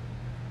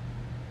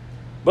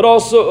 But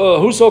also,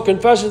 whoso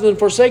confesseth and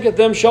forsaketh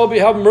them shall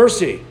have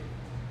mercy.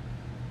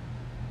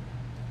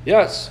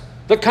 Yes,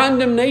 the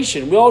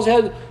condemnation. We also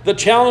had the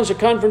challenge, the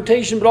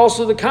confrontation, but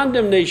also the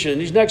condemnation. In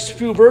these next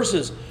few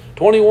verses,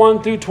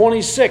 21 through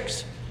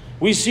 26,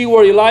 we see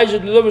where Elijah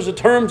delivers the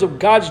terms of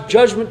God's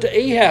judgment to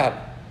Ahab.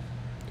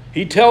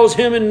 He tells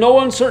him in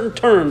no uncertain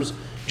terms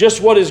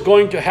just what is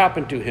going to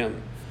happen to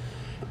him,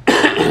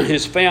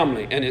 his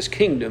family, and his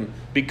kingdom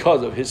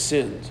because of his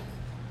sins.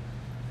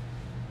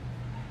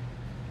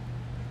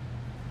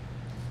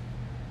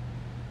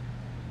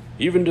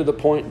 Even to the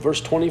point,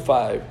 verse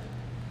 25,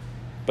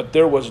 but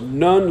there was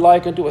none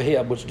like unto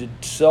Ahab, which did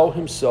sell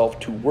himself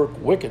to work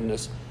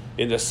wickedness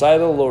in the sight of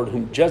the Lord,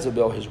 whom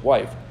Jezebel his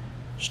wife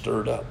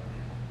stirred up.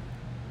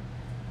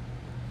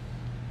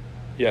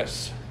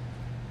 Yes,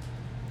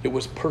 it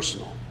was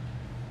personal.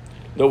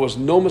 There was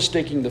no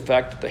mistaking the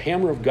fact that the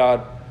hammer of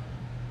God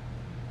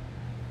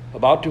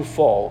about to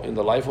fall in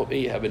the life of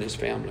Ahab and his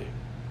family.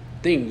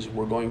 Things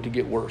were going to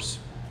get worse.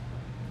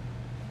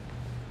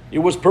 It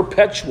was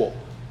perpetual,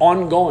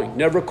 ongoing,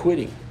 never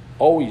quitting,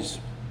 always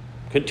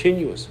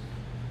continuous.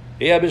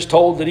 Ahab is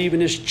told that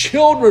even his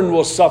children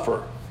will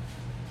suffer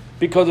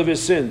because of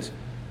his sins.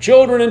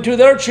 Children and to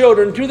their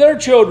children, to their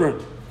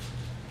children.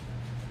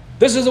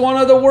 This is one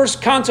of the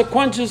worst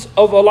consequences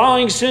of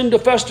allowing sin to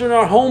fester in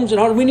our homes and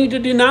hearts. We need to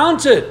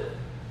denounce it.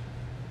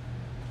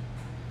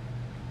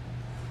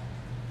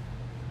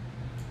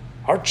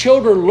 Our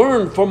children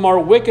learn from our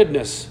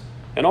wickedness,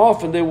 and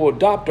often they will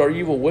adopt our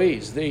evil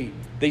ways. They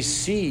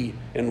see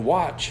and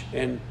watch,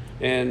 and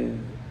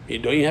you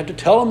don't even have to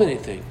tell them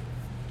anything.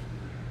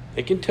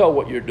 They can tell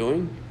what you're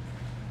doing.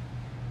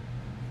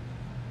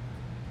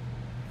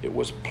 It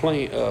was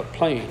plain.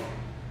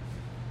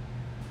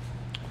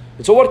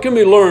 And so what can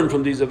we learn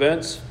from these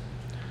events?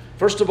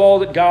 First of all,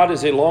 that God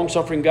is a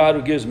long-suffering God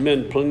who gives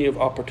men plenty of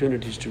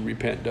opportunities to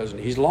repent, doesn't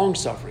he? He's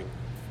long-suffering.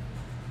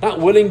 Not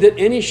willing that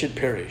any should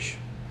perish,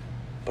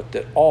 but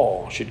that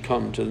all should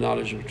come to the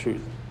knowledge of the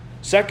truth.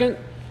 Second,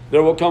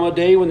 there will come a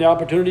day when the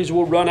opportunities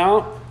will run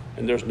out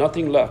and there's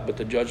nothing left but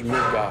the judgment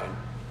of God.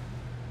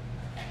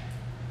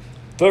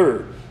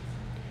 Third,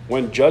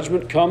 when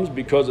judgment comes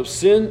because of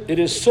sin, it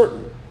is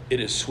certain, it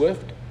is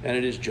swift, and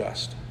it is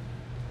just.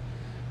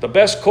 The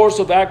best course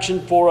of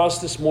action for us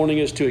this morning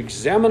is to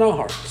examine our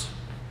hearts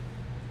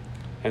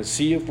and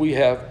see if we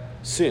have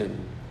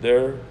sin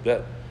there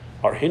that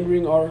are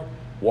hindering our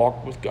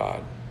walk with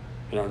God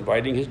and are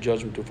inviting his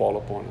judgment to fall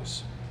upon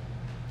us.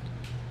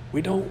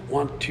 We don't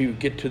want to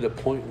get to the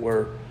point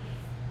where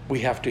we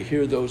have to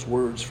hear those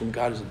words from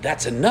God.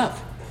 That's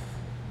enough.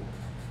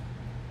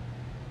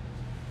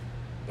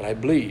 But I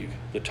believe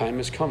the time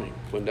is coming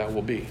when that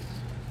will be.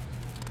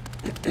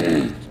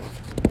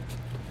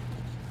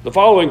 The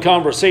following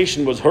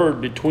conversation was heard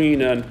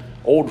between an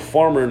old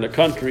farmer in the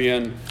country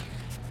and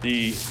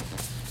a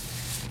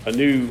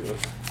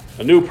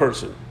new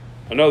person,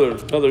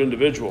 another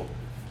individual.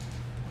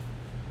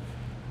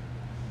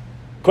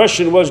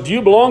 Question was, do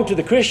you belong to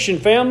the Christian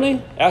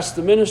family? Asked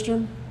the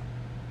minister.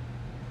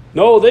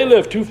 No, they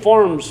live 2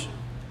 farms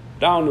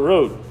Down the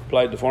road,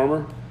 replied the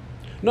farmer.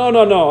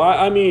 No.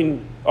 I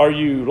mean, are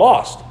you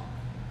lost?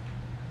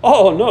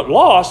 Oh, no,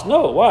 lost?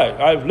 No, why?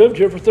 I've lived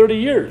here for 30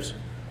 years.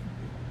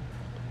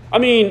 I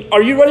mean,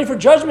 are you ready for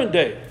Judgment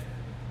Day?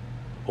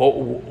 Well,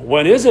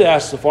 when is it?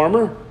 Asked the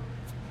farmer.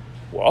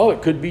 Well,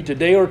 it could be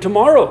today or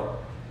tomorrow.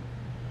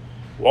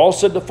 Well,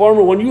 said the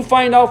farmer, when you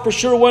find out for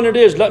sure when it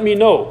is, let me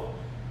know.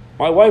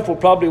 My wife will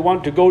probably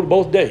want to go to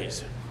both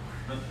days.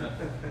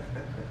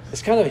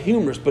 It's kind of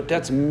humorous, but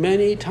that's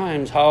many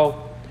times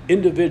how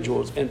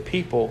individuals and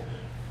people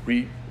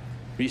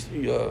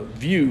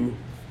view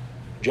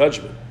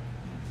judgment.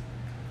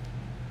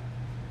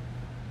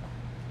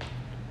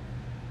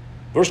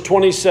 Verse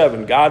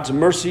 27, God's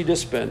mercy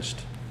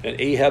dispensed and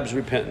Ahab's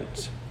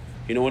repentance.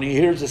 You know, when he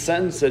hears the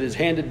sentence that is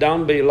handed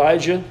down by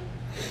Elijah,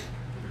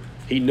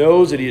 he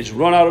knows that he has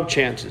run out of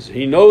chances.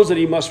 He knows that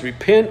he must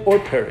repent or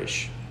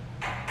perish.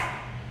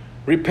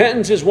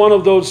 Repentance is one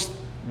of those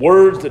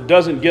words that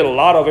doesn't get a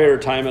lot of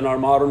airtime in our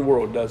modern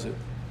world, does it?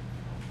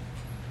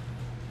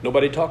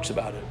 Nobody talks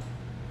about it.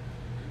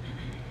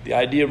 The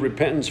idea of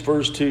repentance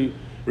refers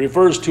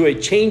to a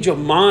change of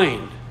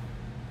mind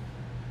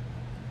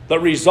that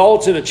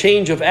results in a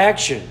change of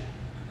action.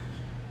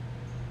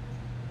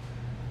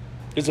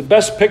 It's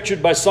best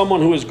pictured by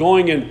someone who is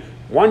going in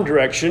one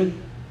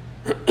direction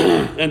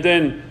and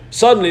then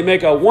suddenly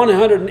make a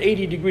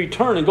 180-degree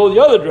turn and go the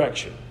other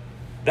direction.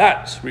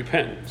 That's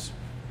repentance.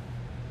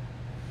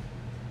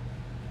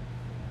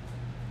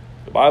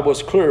 The Bible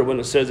is clear when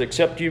it says,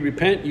 except you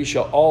repent, you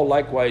shall all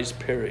likewise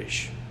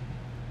perish.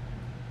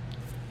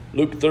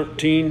 Luke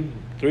 13,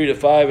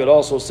 3-5, it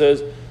also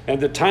says, and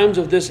the times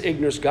of this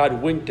ignorance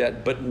God winked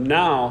at, but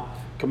now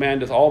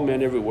commandeth all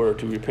men everywhere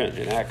to repent,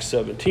 in Acts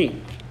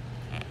 17.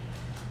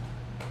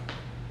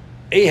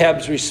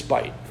 Ahab's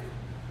respite.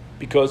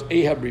 Because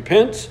Ahab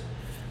repents,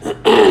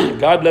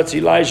 God lets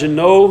Elijah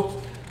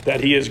know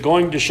that he is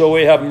going to show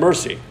Ahab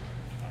mercy.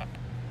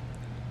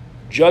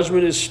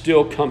 Judgment is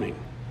still coming,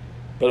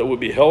 but it will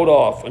be held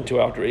off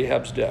until after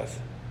Ahab's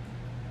death.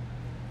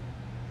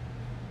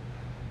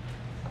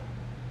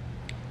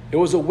 It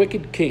was a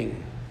wicked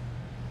king.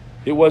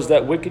 It was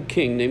that wicked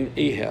king named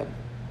Ahab.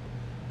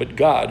 But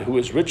God, who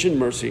is rich in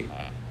mercy,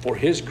 for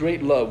his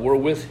great love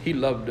wherewith he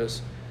loved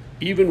us,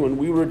 even when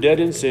we were dead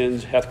in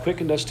sins, hath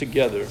quickened us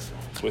together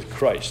with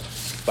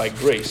Christ. By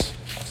grace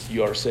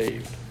you are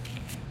saved.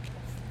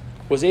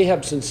 Was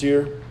Ahab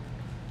sincere?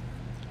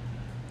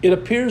 It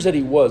appears that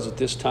he was at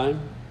this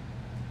time.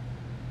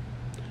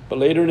 But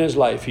later in his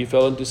life, he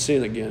fell into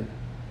sin again.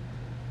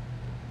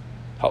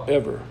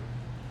 However,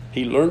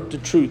 he learned the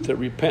truth that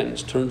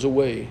repentance turns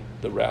away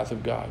the wrath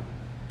of God.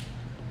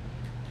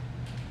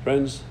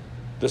 Friends,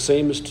 the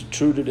same is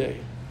true today.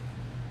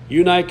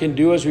 You and I can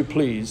do as we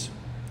please.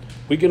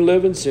 We can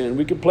live in sin.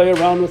 We can play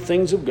around with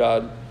things of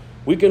God.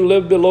 We can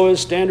live below his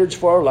standards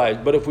for our lives.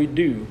 But if we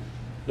do,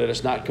 let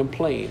us not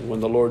complain when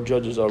the Lord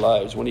judges our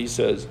lives, when he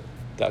says,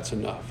 that's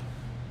enough.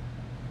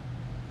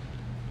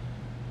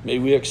 May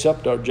we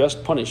accept our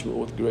just punishment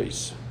with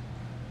grace.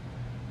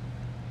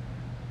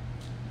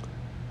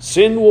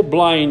 Sin will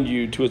blind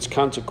you to its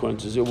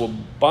consequences. It will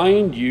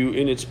bind you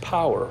in its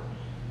power,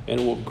 and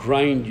it will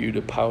grind you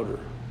to powder.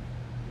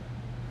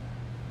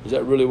 Is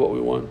that really what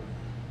we want?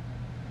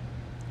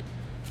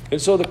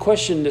 And so the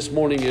question this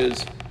morning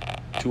is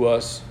to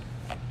us,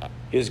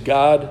 is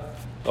God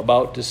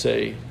about to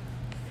say,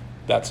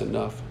 that's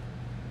enough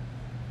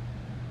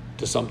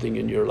to something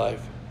in your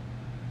life?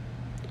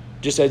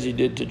 Just as he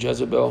did to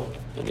Jezebel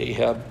and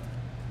Ahab.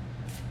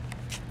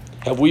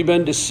 Have we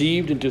been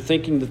deceived into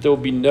thinking that there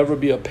will never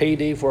be a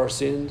payday for our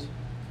sins?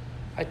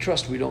 I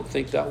trust we don't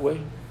think that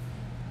way.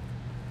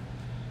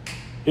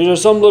 Is there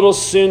some little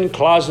sin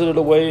closeted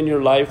away in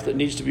your life that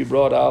needs to be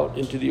brought out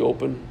into the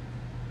open?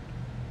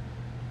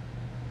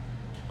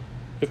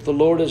 If the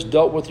Lord has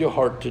dealt with your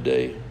heart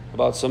today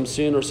about some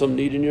sin or some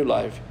need in your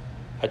life,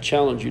 I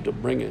challenge you to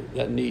bring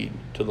that need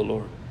to the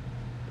Lord.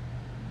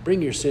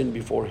 Bring your sin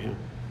before him.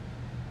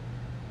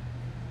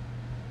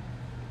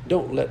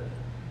 Don't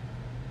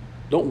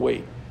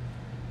wait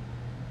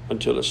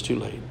until it's too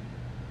late.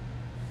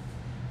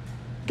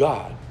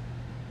 God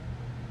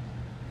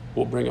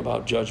will bring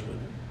about judgment.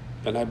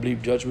 And I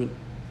believe Judgment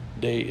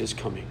Day is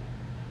coming.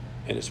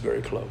 And it's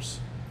very close.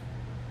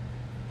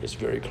 It's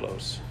very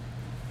close.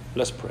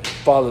 Let's pray.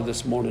 Father,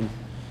 this morning,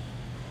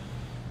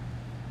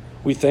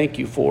 we thank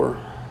you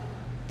for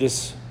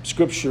this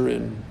scripture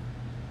in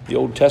the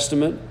Old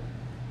Testament,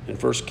 in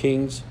 1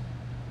 Kings,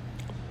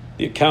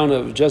 the account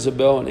of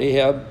Jezebel and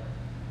Ahab.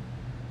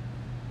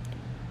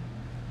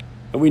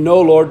 And we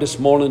know, Lord, this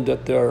morning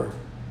that there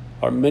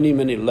are many,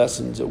 many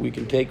lessons that we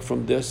can take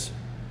from this.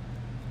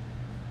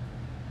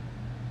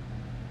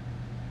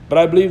 But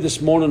I believe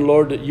this morning,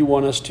 Lord, that you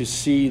want us to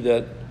see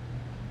that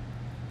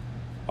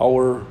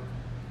our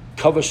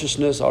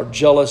covetousness, our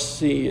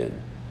jealousy,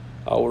 and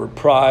our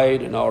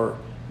pride, and our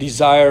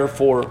desire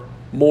for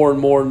more and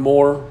more and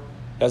more,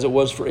 as it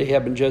was for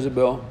Ahab and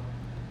Jezebel,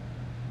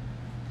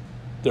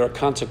 there are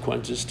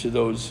consequences to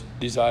those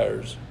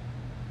desires.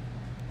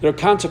 There are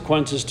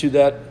consequences to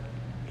that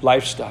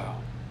lifestyle.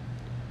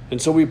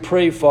 And so we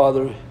pray,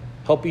 Father,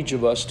 help each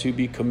of us to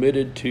be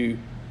committed to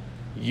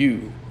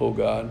you, O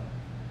God,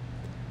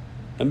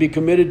 and be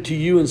committed to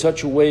you in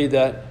such a way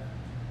that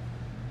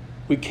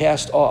we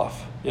cast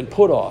off and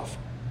put off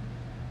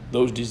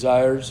those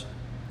desires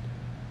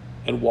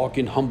and walk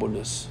in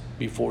humbleness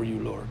before you,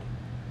 Lord.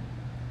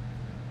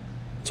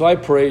 So I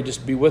pray,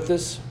 just be with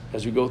us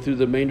as we go through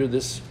the remainder of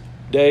this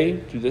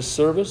day, through this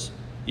service,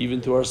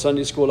 even through our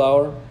Sunday school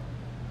hour.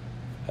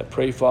 I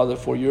pray, Father,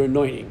 for your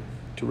anointing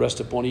to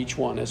rest upon each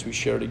one as we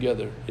share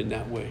together in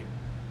that way.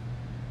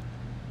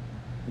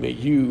 May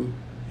you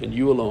and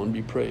you alone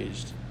be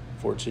praised,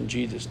 for it's in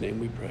Jesus' name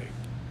we pray.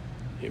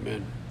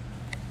 Amen.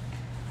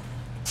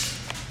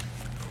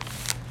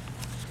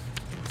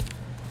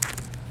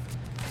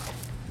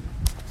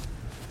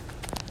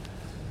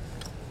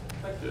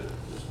 I'd like to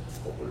just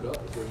open it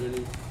up if there's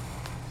any